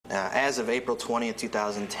As of April 20th,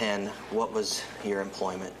 2010, what was your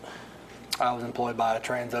employment? I was employed by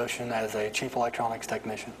Transocean as a chief electronics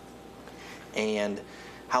technician. And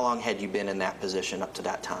how long had you been in that position up to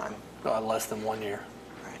that time? Less than 1 year.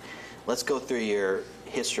 All right. Let's go through your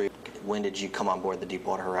history. When did you come on board the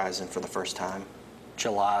Deepwater Horizon for the first time?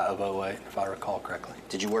 July of '08, if I recall correctly.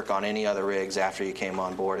 Did you work on any other rigs after you came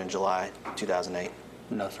on board in July 2008?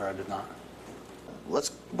 No, sir, I did not.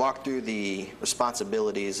 Let's walk through the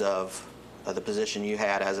responsibilities of the position you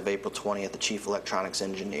had as of April 20th, the Chief Electronics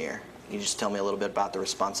Engineer. Can you just tell me a little bit about the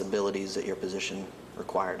responsibilities that your position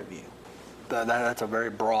required of you? That's a very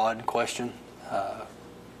broad question.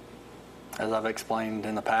 As I've explained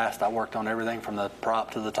in the past, I worked on everything from the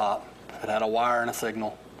prop to the top. If it had a wire and a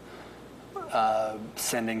signal,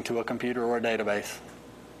 sending to a computer or a database,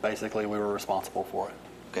 basically we were responsible for it.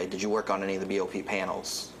 Okay, did you work on any of the BOP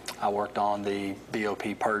panels? I worked on the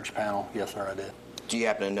BOP purge panel. Yes, sir, I did. Do you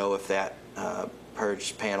happen to know if that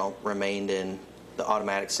purge panel remained in the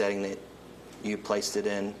automatic setting that you placed it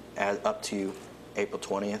in up to April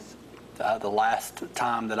 20th? The last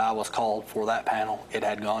time that I was called for that panel, it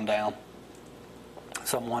had gone down.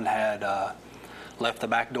 Someone had left the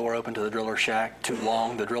back door open to the driller shack too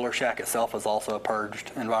long. The driller shack itself is also a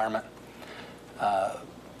purged environment.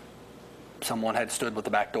 Someone had stood with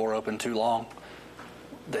the back door open too long.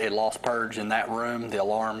 It lost purge in that room. The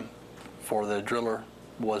alarm for the driller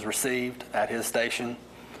was received at his station,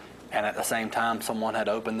 and at the same time someone had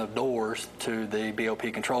opened the doors to the BOP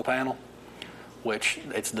control panel, which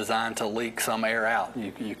it's designed to leak some air out.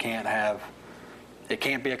 You can't have, it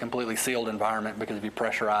can't be a completely sealed environment, because if you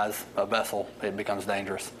pressurize a vessel, it becomes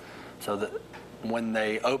dangerous. So that when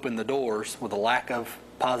they opened the doors with a lack of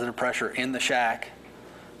positive pressure in the shack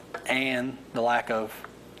and the lack of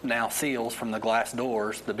now seals from the glass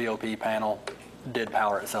doors, the BOP panel did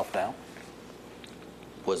power itself down.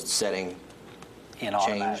 Was the setting in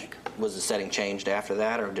automatic? Was the setting changed after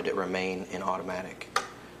that, or did it remain in automatic?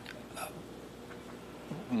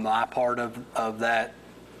 My part of that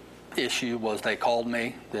issue was they called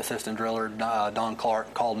me. The assistant driller, Don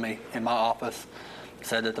Clark, called me in my office,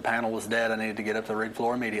 said that the panel was dead. I needed to get up to the rig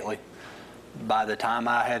floor immediately. By the time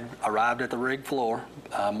I had arrived at the rig floor,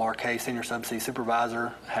 Mark Hay, senior subsea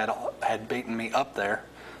supervisor, had beaten me up there.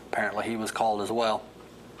 Apparently he was called as well,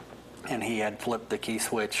 and he had flipped the key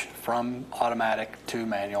switch from automatic to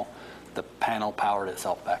manual. The panel powered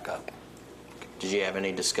itself back up. Did you have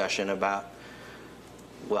any discussion about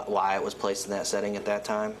why it was placed in that setting at that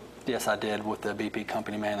time? Yes, I did, with the BP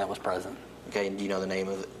company man that was present. Okay, and do you know the name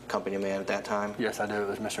of the company man at that time? Yes, I do. It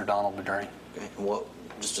was Mr. Donald Bedreen. Okay, and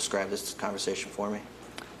just describe this conversation for me.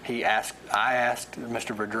 I asked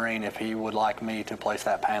Mr. Bedreen if he would like me to place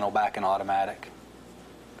that panel back in automatic.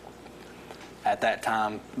 At that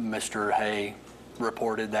time, Mr. Hay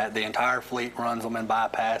reported that the entire fleet runs them in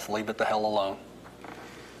bypass, leave it the hell alone.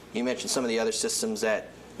 You mentioned some of the other systems that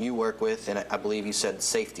you work with, and I believe you said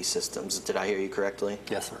safety systems. Did I hear you correctly?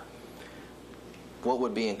 Yes, sir. What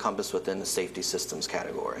would be encompassed within the safety systems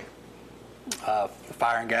category?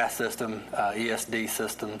 Fire and gas system, ESD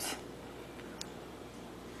systems,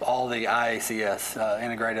 all the IACS,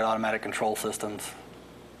 integrated automatic control systems,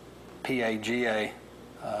 PAGA,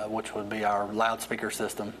 which would be our loudspeaker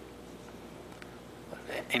system,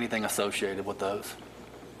 anything associated with those.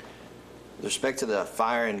 With respect to the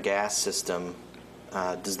fire and gas system,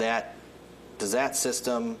 does that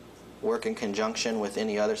system work in conjunction with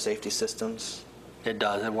any other safety systems? It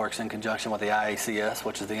does. It works in conjunction with the IACS,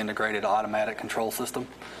 which is the integrated automatic control system.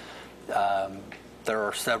 There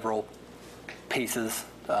are several pieces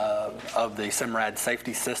of the SIMRAD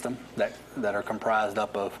safety system that are comprised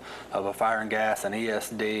up of a fire and gas, an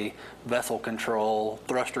ESD, vessel control,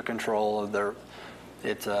 thruster control.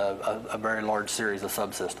 It's a very large series of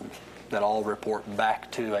subsystems that all report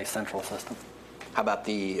back to a central system. How about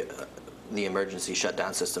the emergency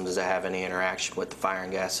shutdown system? Does that have any interaction with the fire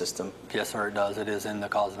and gas system? Yes, sir, it does. It is in the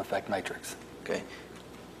cause and effect matrix. Okay.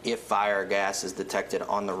 If fire or gas is detected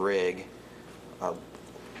on the rig,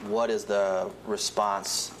 what is the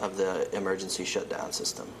response of the emergency shutdown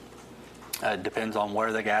system? It depends on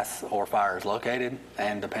where the gas or fire is located,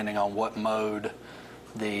 and depending on what mode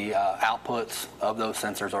the outputs of those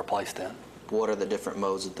sensors are placed in. What are the different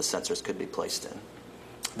modes that the sensors could be placed in?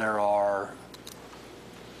 There are,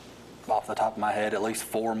 off the top of my head, at least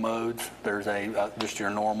 4 modes. There's just your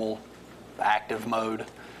normal active mode.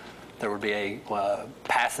 There would be a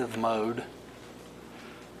passive mode.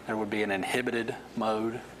 There would be an inhibited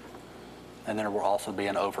mode. And there will also be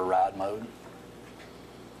an override mode.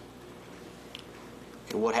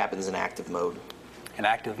 What happens in active mode? In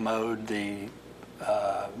active mode, the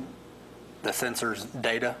the sensor's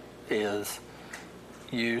data is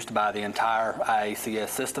used by the entire IACS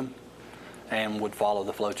system and would follow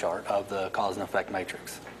the flow chart of the cause and effect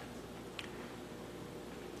matrix.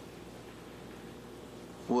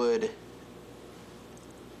 Would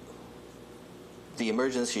the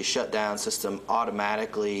emergency shutdown system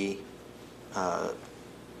automatically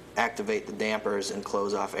activate the dampers and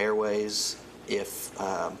close off airways if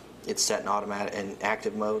it's set in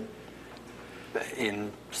active mode?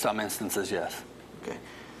 In some instances, yes. Okay.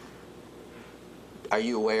 Are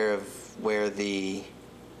you aware of where the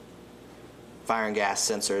fire and gas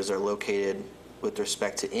sensors are located with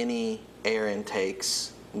respect to any air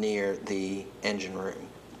intakes near the engine room?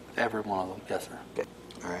 Every one of them, yes, sir. Okay.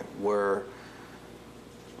 All right.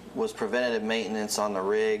 Was preventative maintenance on the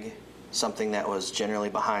rig something that was generally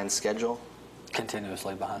behind schedule?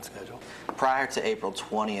 Continuously behind schedule. Prior to April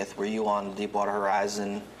 20th, were you on Deepwater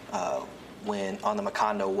Horizon when on the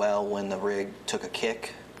Macondo well when the rig took a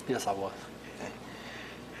kick? Yes, I was. Okay.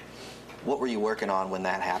 What were you working on when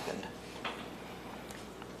that happened?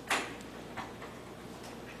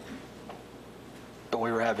 But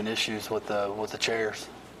we were having issues with the chairs.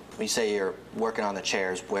 When you say you're working on the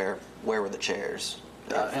chairs, where were the chairs?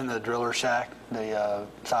 In the driller shack, the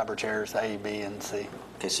cyber chairs, A, B, and C.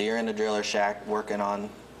 Okay, so you're in the driller shack working on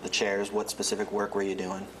the chairs. What specific work were you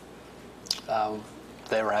doing?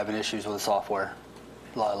 They were having issues with the software,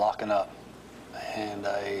 locking up, and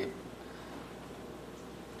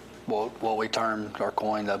what we termed or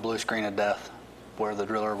coined a blue screen of death, where the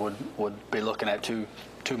driller would be looking at two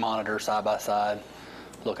monitors side by side,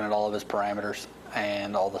 looking at all of his parameters,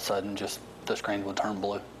 and all of a sudden just the screen would turn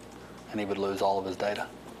blue and he would lose all of his data.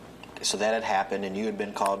 Okay, so that had happened and you had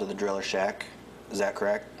been called to the driller shack, is that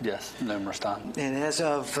correct? Yes, numerous times. And as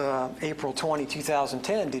of April 20,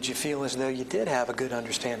 2010, did you feel as though you did have a good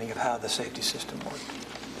understanding of how the safety system worked?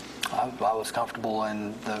 I was comfortable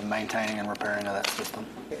in the maintaining and repairing of that system.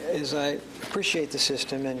 As I appreciate the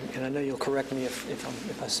system, and I know you'll correct me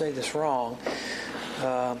if I say this wrong,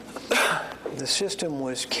 the system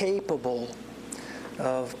was capable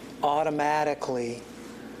of automatically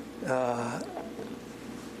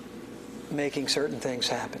making certain things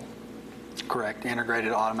happen. Correct.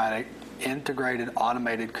 Integrated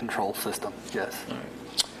automated control system. Yes.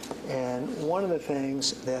 And one of the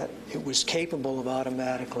things that it was capable of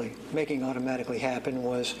making automatically happen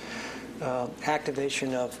was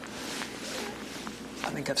activation of,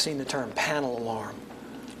 I think I've seen the term panel alarm.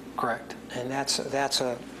 Correct. And that's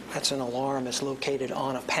an alarm that's located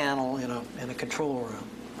on a panel in a control room.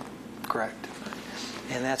 Correct.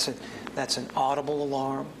 And that's an audible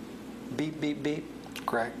alarm, beep, beep, beep.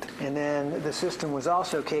 Correct. And then the system was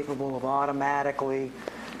also capable of automatically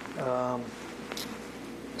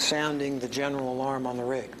sounding the general alarm on the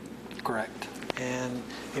rig. Correct. And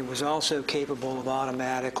it was also capable of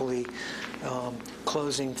automatically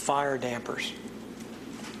closing fire dampers.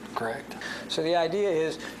 Correct. So the idea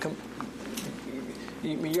is,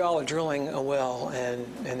 you all are drilling a well and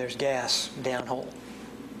there's gas downhole,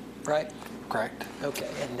 right? Correct. Okay,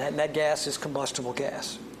 and that gas is combustible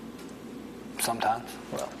gas. Sometimes.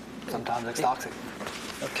 Well, sometimes it's toxic.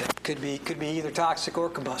 Okay, could be either toxic or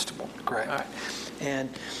combustible. Correct. All right. And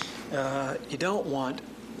you don't want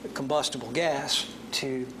combustible gas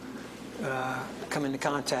to come into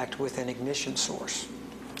contact with an ignition source.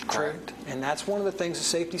 Correct. True? And that's one of the things the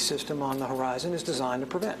safety system on the Horizon is designed to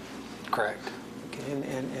prevent. Correct. Okay,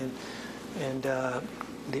 and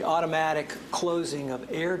the automatic closing of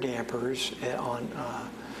air dampers at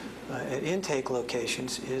intake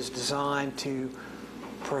locations is designed to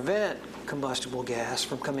prevent combustible gas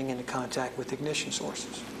from coming into contact with ignition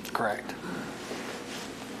sources. Correct.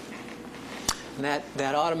 And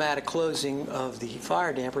that automatic closing of the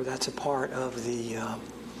fire damper, that's a part of the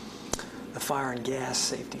fire and gas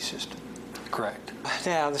safety system. Correct.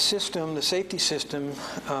 Now, the safety system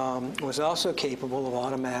was also capable of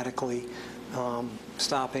automatically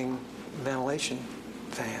stopping ventilation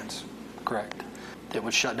fans. Correct. It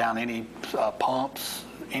would shut down any pumps,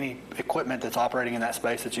 any equipment that's operating in that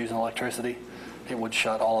space that's using electricity. It would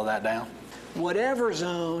shut all of that down. Whatever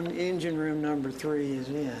zone engine room number 3 is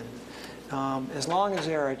in, as long as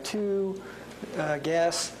there are 2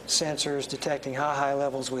 gas sensors detecting high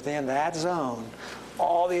levels within that zone,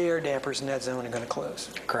 all the air dampers in that zone are going to close.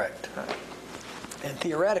 Correct. Right. And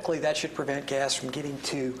theoretically, that should prevent gas from getting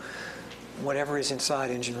to whatever is inside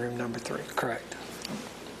engine room number 3. Correct.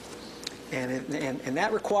 And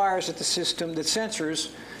that requires that the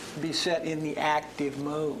sensors be set in the active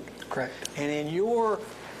mode. Correct. And in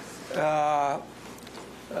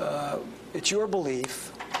it's your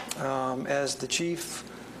belief as the chief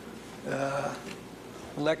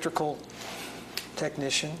electrical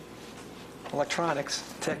technician, electronics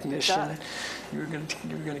technician, you were going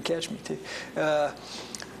to catch me too,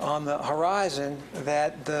 on the horizon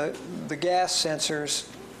that the gas sensors,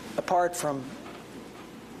 apart from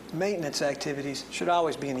maintenance activities, should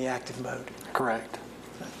always be in the active mode. Correct.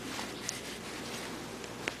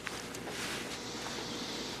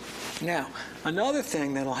 Now, another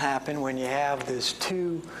thing that'll happen when you have these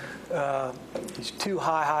two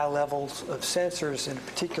high levels of sensors in a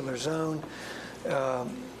particular zone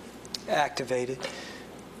activated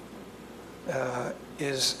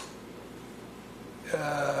is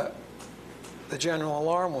the general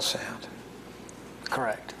alarm will sound.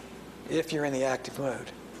 Correct. If you're in the active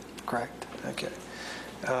mode. Correct. Okay.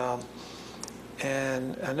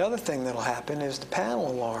 And another thing that'll happen is the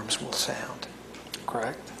panel alarms will sound.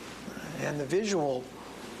 Correct. And the visual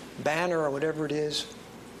banner or whatever it is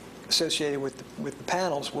associated with the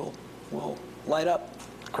panels will light up.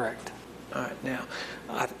 Correct. All right. Now,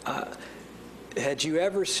 had you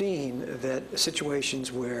ever seen that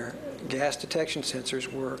situations where gas detection sensors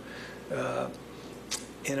were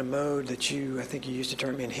in a mode that I think you used the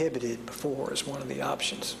term inhibited before as one of the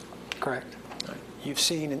options? Correct. All right. You've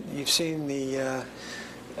seen the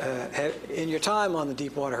in your time on the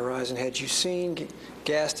Deepwater Horizon, had you seen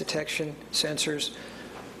gas detection sensors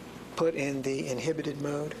put in the inhibited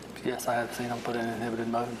mode? Yes, I have seen them put in inhibited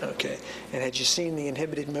mode. Okay. And had you seen the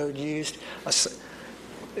inhibited mode used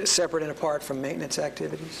separate and apart from maintenance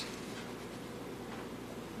activities?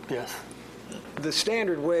 Yes. The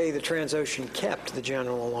standard way the Transocean kept the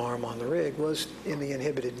general alarm on the rig was in the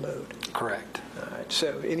inhibited mode. Correct. All right.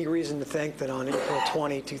 So any reason to think that on April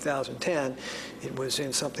 20, 2010, it was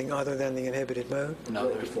in something other than the inhibited mode? No,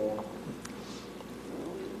 there's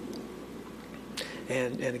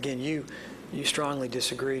And again, you strongly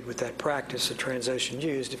disagreed with that practice that Transocean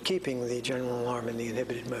used of keeping the general alarm in the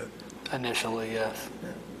inhibited mode. initially, yes.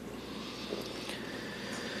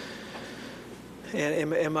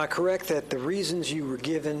 And am I correct that the reasons you were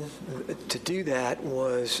given to do that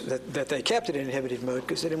was that they kept it in inhibited mode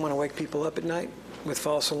because they didn't want to wake people up at night with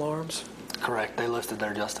false alarms? Correct. They listed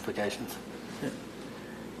their justifications.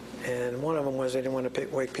 And one of them was they didn't want to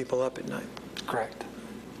wake people up at night. Correct.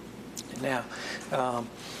 Now,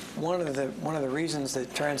 one of the reasons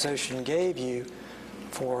that Transocean gave you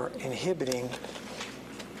for inhibiting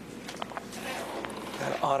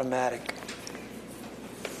that automatic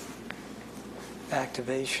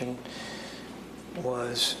activation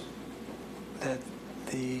was that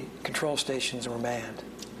the control stations were manned.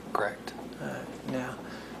 Correct. Now,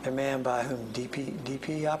 they're manned by whom?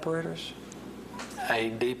 DP operators?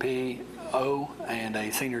 A DPO and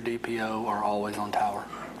a senior DPO are always on tower.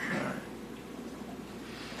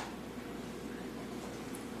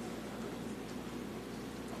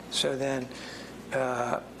 So then,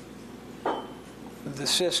 the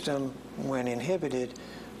system, when inhibited,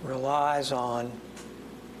 relies on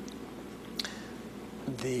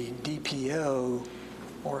the DPO,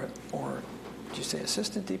 or did you say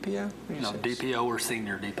assistant DPO? No, DPO or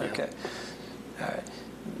senior DPO. Okay. All right.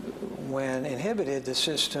 When inhibited, the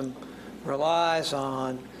system relies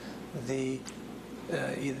on the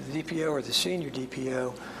either the DPO or the senior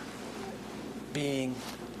DPO being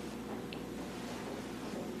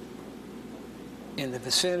in the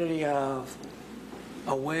vicinity of,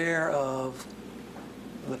 aware of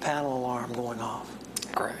the panel alarm going off.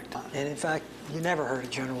 Correct. And in fact, you never heard a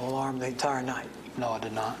general alarm the entire night. No, I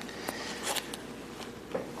did not.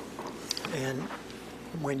 And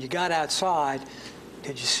when you got outside,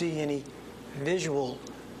 did you see any visual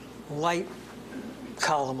light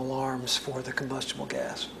column alarms for the combustible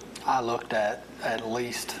gas? I looked at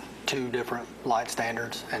least 2 different light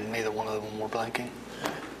standards, and neither one of them were blinking.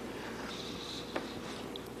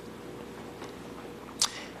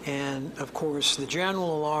 And of course, the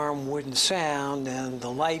general alarm wouldn't sound, and the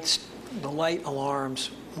light alarms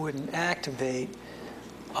wouldn't activate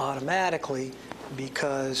automatically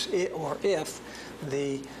because if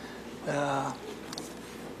the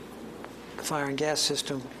fire and gas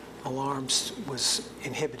system alarms was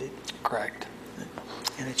inhibited. Correct.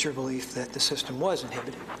 And it's your belief that the system was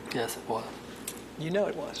inhibited. Yes, it was. You know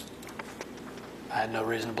it was. I had no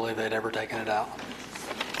reason to believe they'd ever taken it out.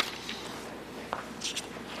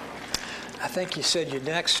 I think you said you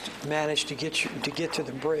next managed to get to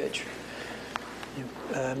the bridge. You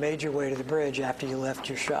made your way to the bridge after you left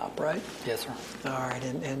your shop, right? Yes, sir. All right,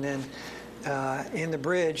 and then in the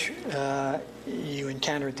bridge, you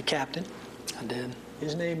encountered the captain. I did.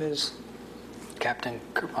 His name is? I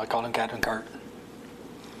called him Captain Kurt.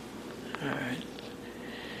 All right.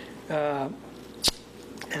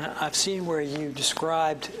 And I've seen where you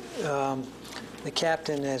described the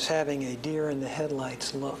captain as having a deer in the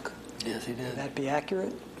headlights look. Yes, he Would did. that be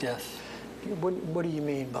accurate? Yes. What do you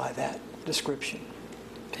mean by that description?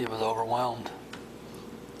 He was overwhelmed.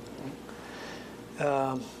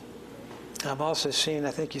 I've also seen,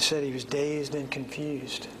 I think you said he was dazed and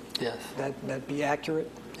confused. Yes. That be accurate?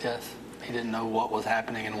 Yes. He didn't know what was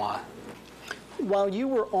happening and why. While you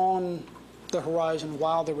were on the horizon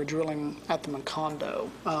while they were drilling at the Macondo,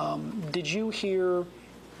 did you hear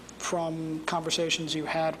from conversations you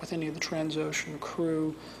had with any of the Transocean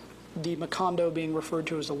crew the Macondo being referred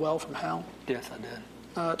to as the well from hell? Yes, I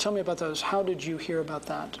did. Tell me about those. How did you hear about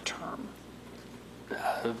that term?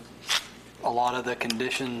 A lot of the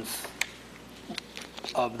conditions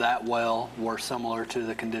of that well were similar to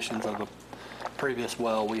the conditions of a previous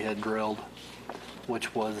well we had drilled,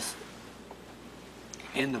 which was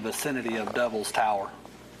in the vicinity of Devil's Tower.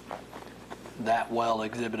 That well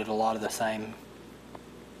exhibited a lot of the same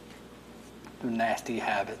nasty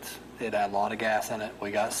habits. It had a lot of gas in it.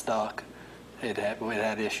 We got stuck. It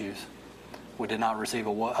had issues. We did not receive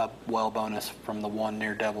a well bonus from the one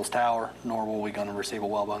near Devil's Tower, nor were we going to receive a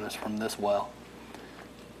well bonus from this well.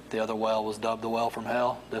 The other well was dubbed the well from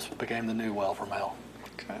hell. This became the new well from hell.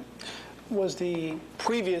 Okay. Was the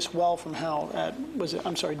previous well from hell at,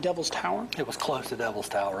 Devil's Tower? It was close to Devil's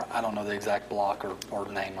Tower. I don't know the exact block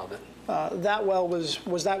or name of it. That well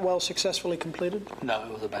was that well successfully completed? No,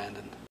 it was abandoned.